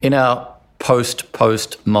In our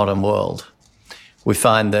post-modern world, we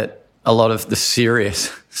find that a lot of the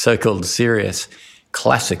so-called serious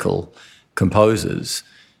classical composers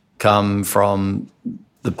come from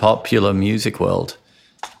the popular music world.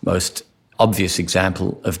 Most obvious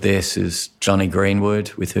example of this is Jonny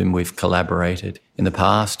Greenwood, with whom we've collaborated in the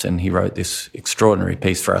past, and he wrote this extraordinary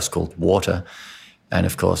piece for us called Water, and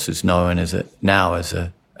of course is known as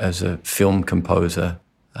a film composer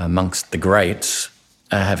amongst the greats,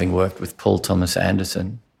 having worked with Paul Thomas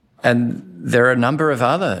Anderson. And there are a number of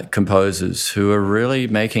other composers who are really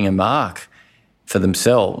making a mark for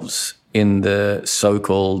themselves in the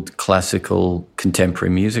so-called classical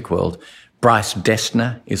contemporary music world. Bryce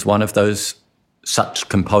Dessner is one of those such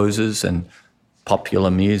composers and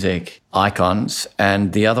popular music icons,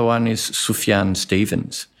 and the other one is Sufjan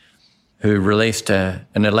Stevens, who released an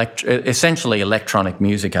essentially electronic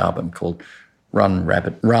music album called Run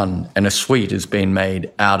Rabbit Run, and a suite has been made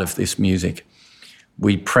out of this music.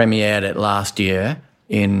 We premiered it last year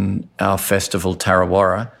in our festival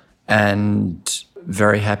Tarawara, and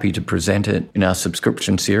very happy to present it in our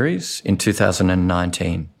subscription series in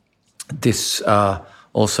 2019. This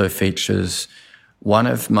also features one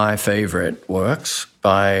of my favourite works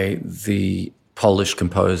by the Polish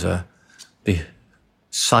composer, the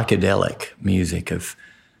psychedelic music of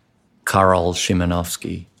Karol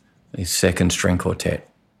Szymanowski, his second string quartet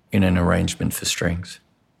in an arrangement for strings.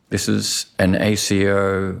 This is an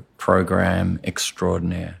ACO program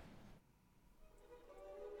extraordinaire.